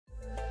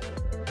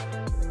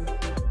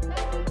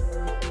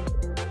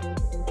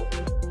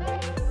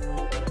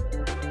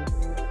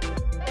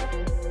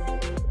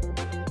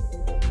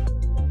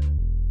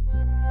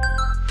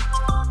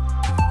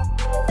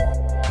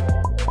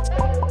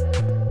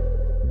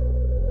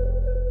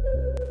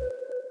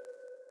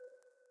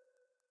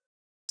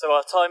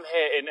our time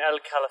here in El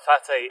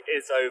Calafate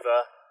is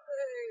over.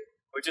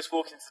 We're just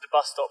walking to the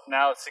bus stop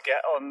now to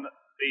get on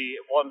the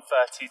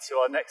 1:30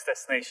 to our next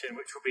destination,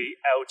 which will be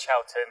El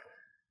Chalten.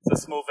 It's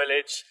a small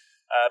village,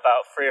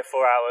 about 3 or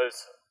 4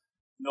 hours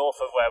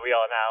north of where we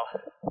are now.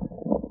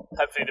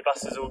 Hopefully the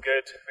bus is all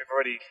good. We've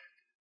already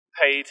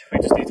paid.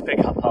 We just need to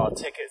pick up our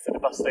tickets at the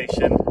bus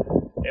station.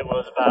 It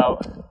was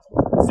about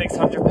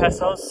 600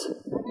 pesos.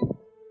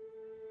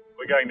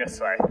 We're going this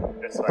way,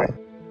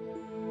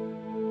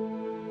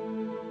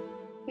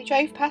 We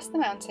drove past the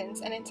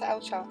mountains and into El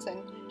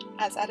Chalten,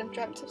 as Adam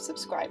dreamt of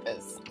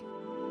subscribers.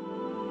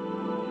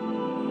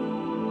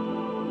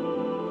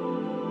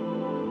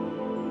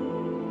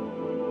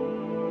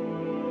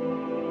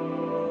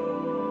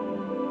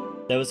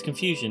 There was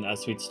confusion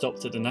as we'd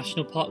stopped at the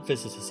National Park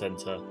Visitor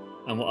Centre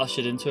and were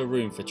ushered into a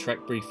room for trek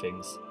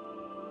briefings.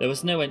 There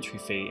was no entry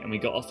fee and we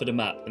got offered a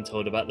map and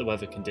told about the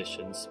weather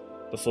conditions,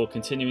 before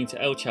continuing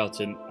to El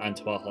Chalten and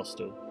to our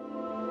hostel.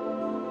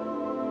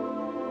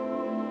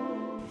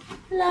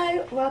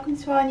 Hello, welcome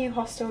to our new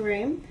hostel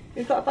room.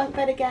 We've got a bunk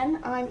bed again.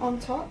 I'm on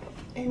top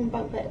in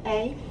bunk bed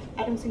A.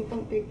 Adam's in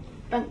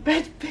bunk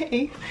bed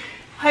B.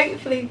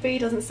 Hopefully B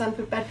doesn't stand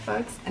for bed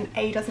bugs and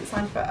A doesn't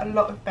stand for a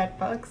lot of bed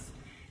bugs.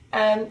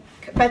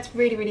 Bed's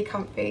really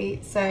comfy,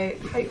 so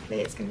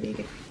hopefully it's going to be a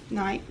good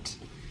night.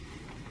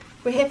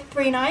 We're here for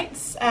 3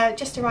 nights,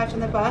 just arrived on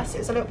the bus. It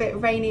was a little bit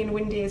rainy and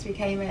windy as we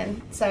came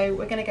in, so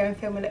we're going to go and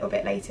film a little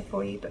bit later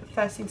for you, but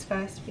first things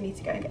first, we need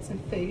to go and get some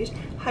food.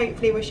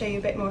 Hopefully we'll show you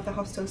a bit more of the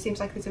hostel. Seems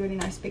like there's a really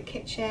nice big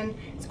kitchen.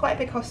 It's quite a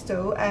big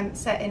hostel,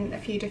 set in a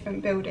few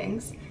different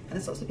buildings, and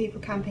there's lots of people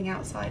camping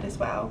outside as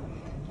well.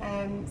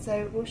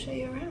 So we'll show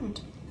you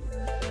around.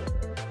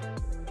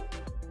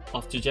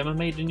 After Gemma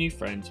made a new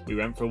friend, we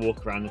went for a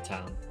walk around the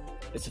town.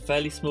 It's a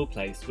fairly small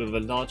place with a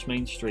large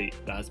main street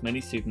that has many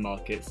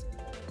supermarkets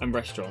and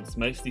restaurants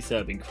mostly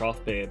serving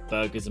craft beer,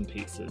 burgers and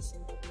pizzas.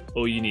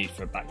 All you need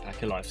for a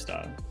backpacker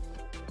lifestyle.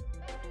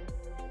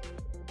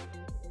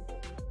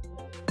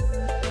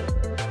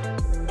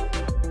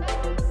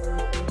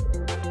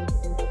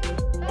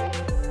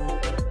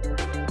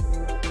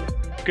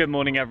 Good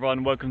morning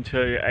everyone, welcome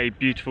to a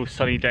beautiful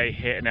sunny day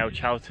here in El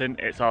Chalten.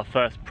 It's our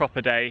first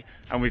proper day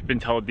and we've been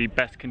told the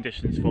best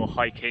conditions for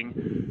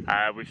hiking.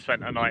 We've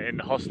spent a night in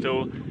the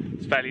hostel.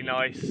 It's fairly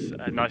nice,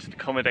 nice and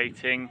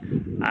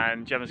accommodating,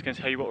 and Gemma's going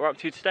to tell you what we're up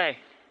to today.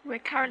 We're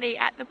currently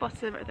at the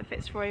bottom of the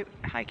Fitzroy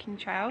hiking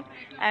trail.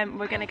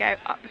 We're going to go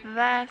up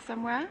there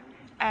somewhere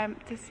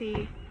to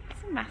see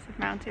some massive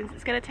mountains.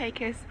 It's going to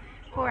take us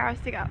 4 hours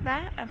to get up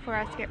there and 4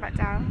 hours to get back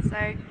down,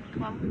 so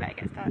come on, we better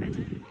get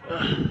started.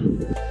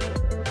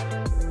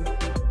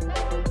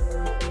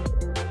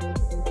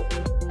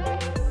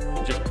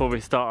 Just before we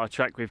start our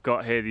trek, we've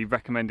got here the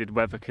recommended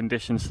weather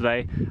conditions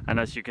today, and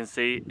as you can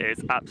see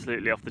it's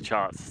absolutely off the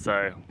charts,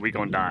 so we're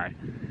gonna die.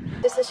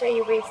 Just to show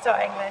you, we're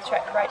starting the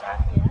trek right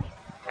down here.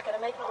 We're going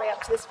to make our way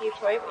up to this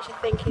viewpoint, which I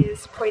think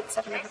is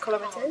 0.7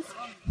 kilometres,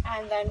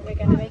 and then we're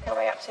going to make our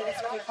way up to this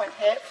viewpoint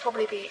here.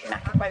 Probably be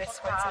knackered by this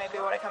point, so maybe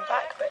we want to come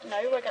back, but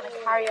no, we're going to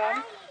carry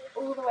on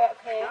all the way up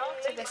here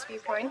to this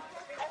viewpoint.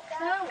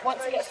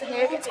 Once it gets to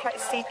here, it gets quite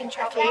steep and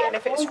trecky, and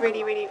if it's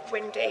really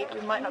windy,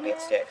 we might not be able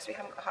to do it because we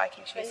haven't got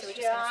hiking shoes, so we're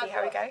just going to see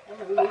how we go.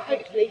 But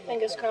hopefully,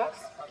 fingers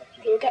crossed,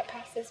 we'll get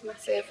past this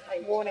massive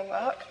warning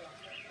mark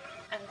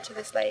and to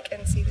this lake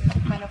and see the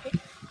final peak.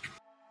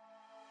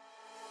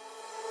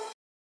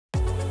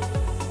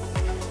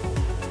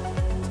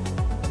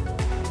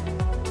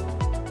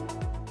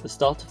 The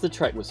start of the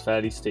trek was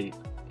fairly steep,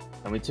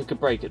 and we took a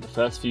break at the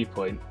first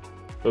viewpoint,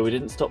 but we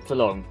didn't stop for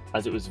long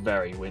as it was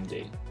very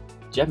windy.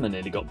 Gemma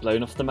nearly got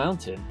blown off the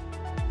mountain.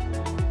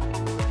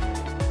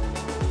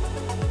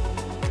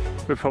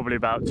 We're probably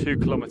about 2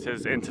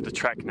 kilometres into the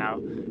trek now.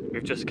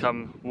 We've just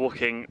come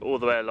walking all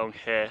the way along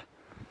here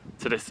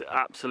to this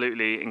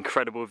absolutely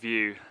incredible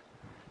view.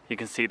 You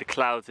can see the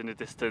clouds in the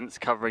distance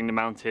covering the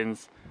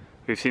mountains.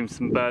 We've seen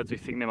some birds, we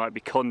think they might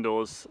be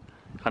condors,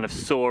 kind of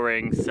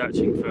soaring,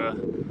 searching for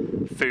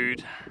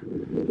food.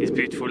 These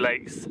beautiful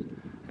lakes,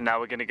 and now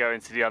we're going to go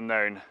into the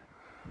unknown,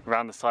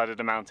 around the side of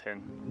the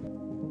mountain.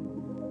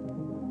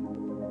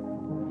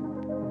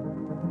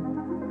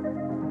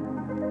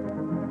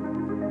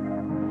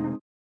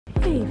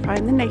 We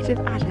find the native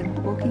Adam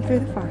walking through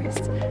the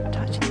forest,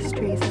 touching his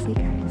trees as he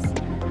goes.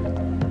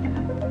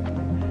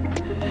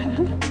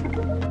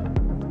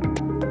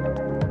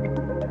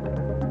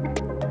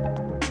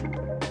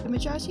 The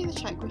majority of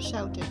the trek was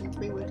sheltered and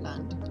through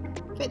woodland.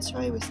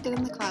 Fitzroy was still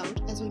in the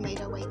cloud as we made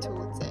our way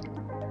towards it.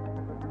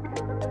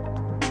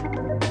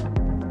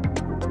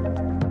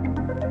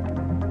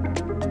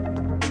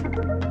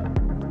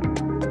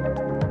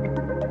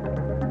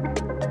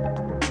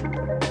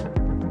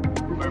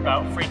 We're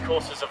about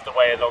 3/4 of the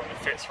way along the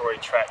Fitzroy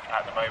trek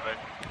at the moment,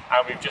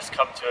 and we've just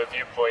come to a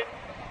viewpoint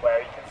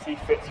where you can see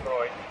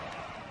Fitzroy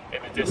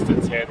in the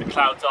distance here. The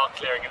clouds are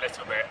clearing a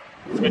little bit.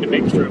 It's been a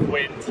mixture of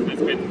wind,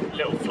 there's been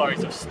little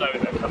flurries of snow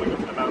that are coming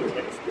off the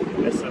mountains.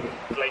 There's some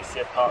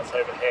glacier parts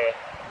over here,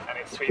 and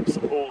it sweeps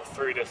all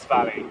through this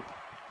valley.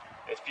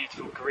 It's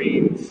beautiful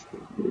greens,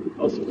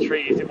 lots of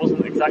trees. It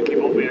wasn't exactly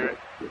what we were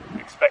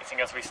expecting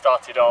as we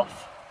started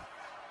off.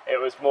 It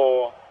was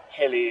more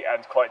hilly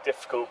and quite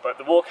difficult, but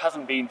the walk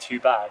hasn't been too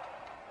bad,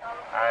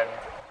 and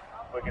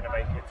we're going to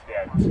make it to the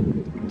end.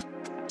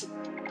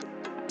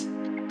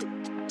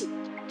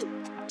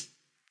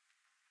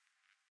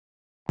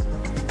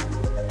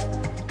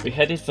 We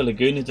headed for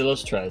Laguna de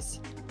los Tres.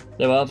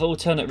 There are other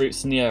alternate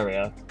routes in the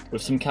area,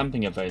 with some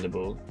camping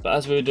available, but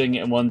as we were doing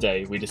it in one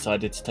day, we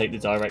decided to take the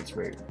direct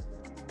route.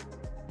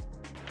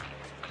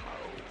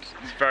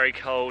 It's very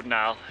cold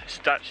now. It's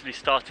actually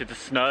started to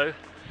snow,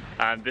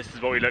 and this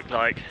is what we look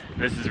like.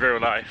 This is real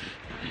life.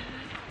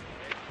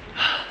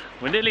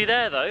 We're nearly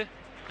there though,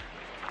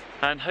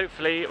 and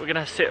hopefully we're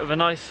gonna sit with a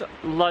nice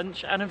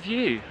lunch and a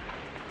view,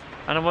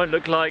 and I won't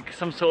look like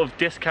some sort of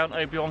discount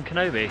Obi-Wan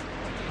Kenobi.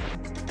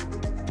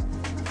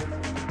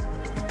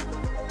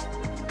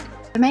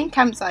 The main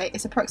campsite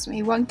is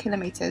approximately 1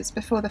 kilometre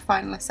before the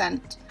final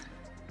ascent.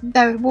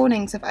 There are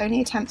warnings of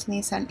only attempting the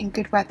ascent in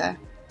good weather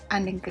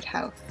and in good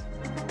health.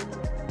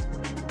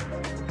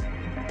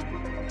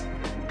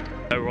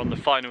 So we're on the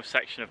final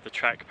section of the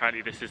trek.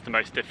 Apparently this is the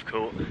most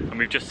difficult, and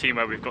we've just seen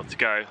where we've got to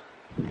go.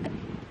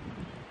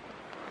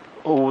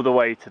 All the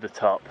way to the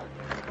top.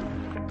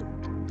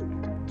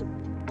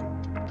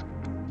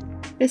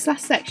 This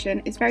last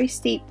section is very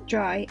steep,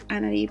 dry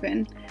and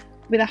uneven,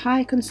 with a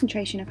high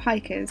concentration of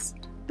hikers,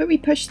 but we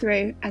pushed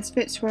through as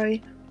Fitzroy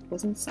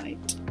was in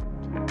sight.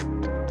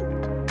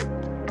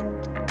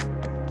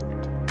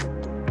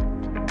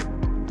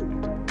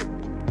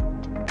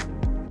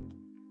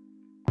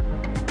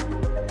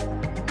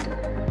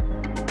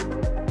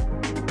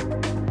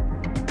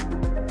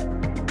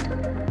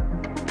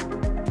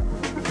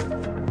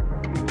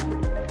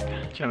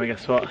 Gemma,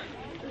 guess what?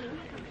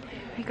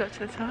 We got to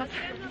the top.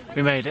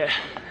 We made it.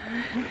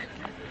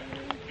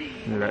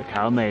 Look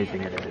how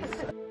amazing it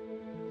is.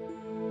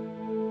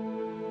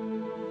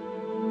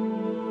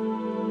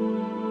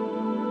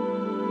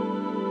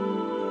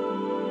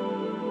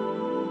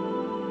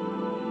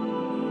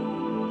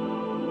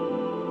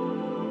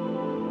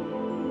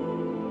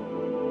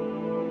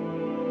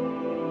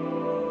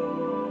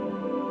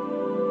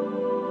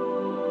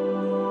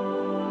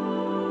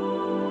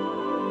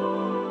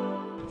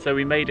 So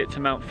we made it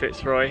to Mount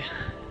Fitzroy,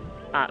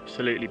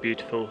 absolutely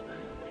beautiful,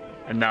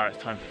 and now it's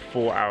time for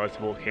 4 hours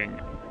walking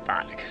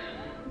back.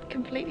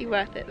 Completely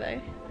worth it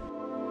though.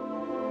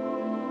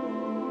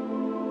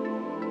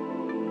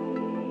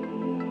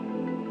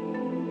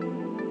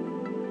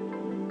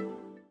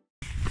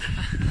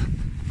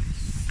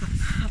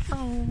 It's a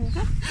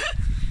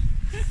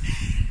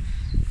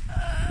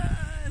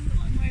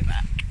long way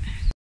back.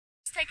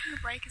 Just taking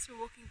a break as we're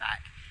walking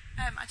back.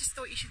 I just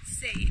thought you should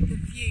see the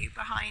view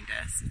behind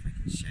us, if I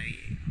can show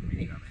you.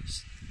 Really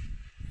rubbish.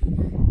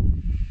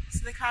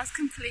 So the car's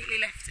completely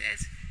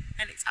lifted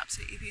and it's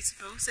absolutely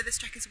beautiful. So this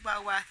trek is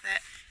well worth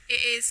it. It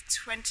is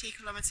 20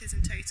 kilometres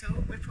in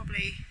total. We're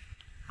probably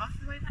half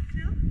the way back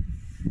now,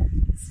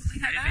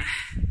 something like that.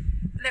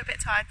 A little bit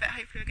tired, but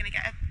hopefully we're going to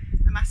get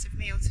a massive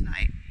meal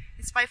tonight.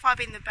 It's by far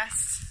been the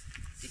best.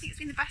 Do you think it's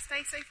been the best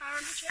day so far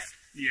on the trip?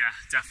 Yeah,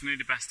 definitely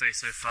the best day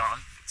so far.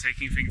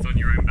 Taking things on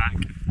your own back,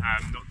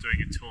 not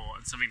doing a tour,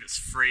 and something that's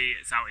free,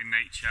 it's out in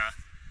nature,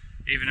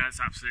 even though it's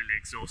absolutely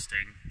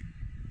exhausting.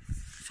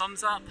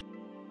 Thumbs up!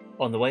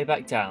 On the way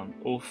back down,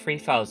 all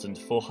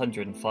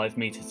 3,405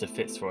 metres of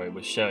Fitzroy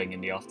was showing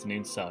in the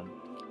afternoon sun.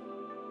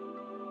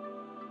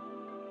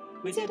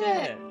 We did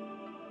it!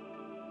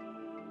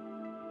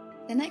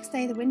 The next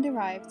day the wind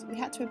arrived. We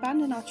had to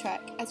abandon our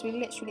trek as we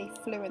literally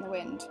flew in the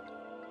wind.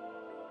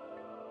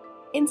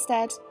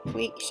 Instead,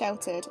 we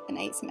sheltered and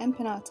ate some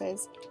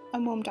empanadas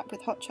and warmed up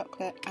with hot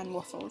chocolate and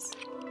waffles.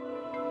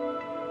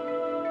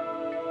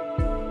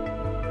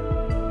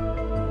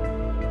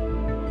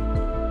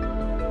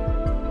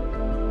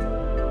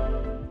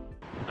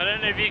 I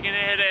don't know if you can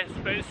hear this,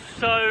 but it's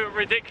so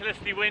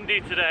ridiculously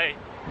windy today.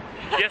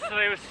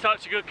 Yesterday was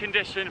such a good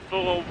condition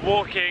for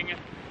walking,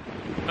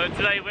 but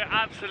today we're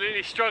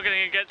absolutely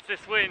struggling against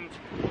this wind.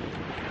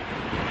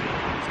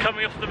 It's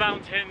coming off the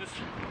mountains,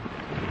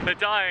 they're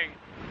dying.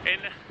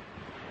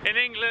 In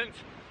England,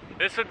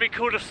 this would be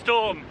called a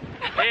storm.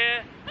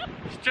 Here,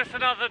 it's just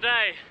another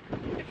day.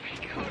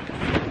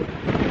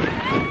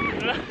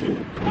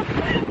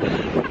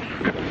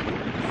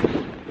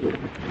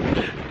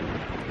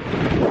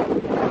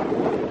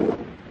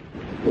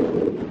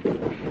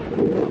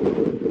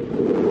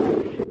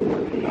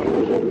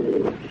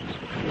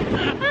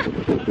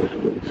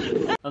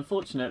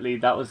 Unfortunately,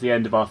 that was the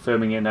end of our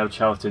filming in El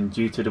Chalten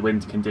due to the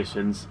wind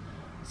conditions.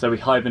 So we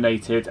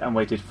hibernated and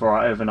waited for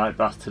our overnight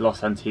bus to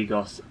Los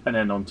Antigos and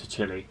then on to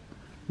Chile.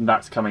 And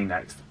that's coming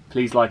next.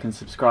 Please like and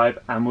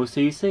subscribe, and we'll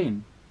see you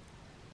soon.